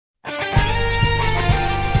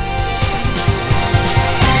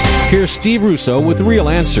here's Steve Russo with Real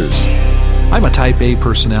Answers. I'm a type A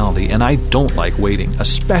personality, and I don't like waiting,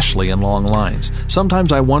 especially in long lines.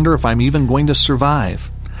 Sometimes I wonder if I'm even going to survive.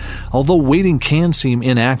 Although waiting can seem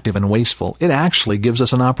inactive and wasteful, it actually gives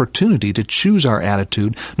us an opportunity to choose our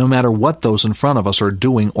attitude no matter what those in front of us are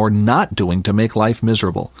doing or not doing to make life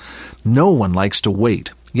miserable. No one likes to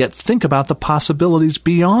wait. Yet think about the possibilities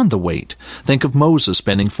beyond the wait. Think of Moses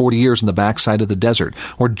spending 40 years in the backside of the desert,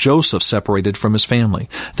 or Joseph separated from his family.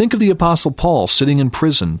 Think of the Apostle Paul sitting in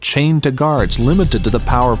prison, chained to guards, limited to the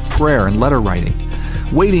power of prayer and letter writing.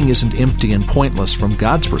 Waiting isn't empty and pointless from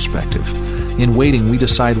God's perspective. In waiting, we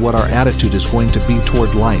decide what our attitude is going to be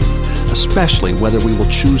toward life, especially whether we will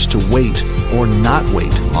choose to wait or not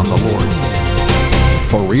wait on the Lord.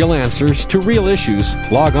 For real answers to real issues,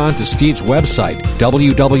 log on to Steve's website,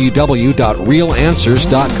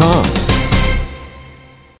 www.realanswers.com.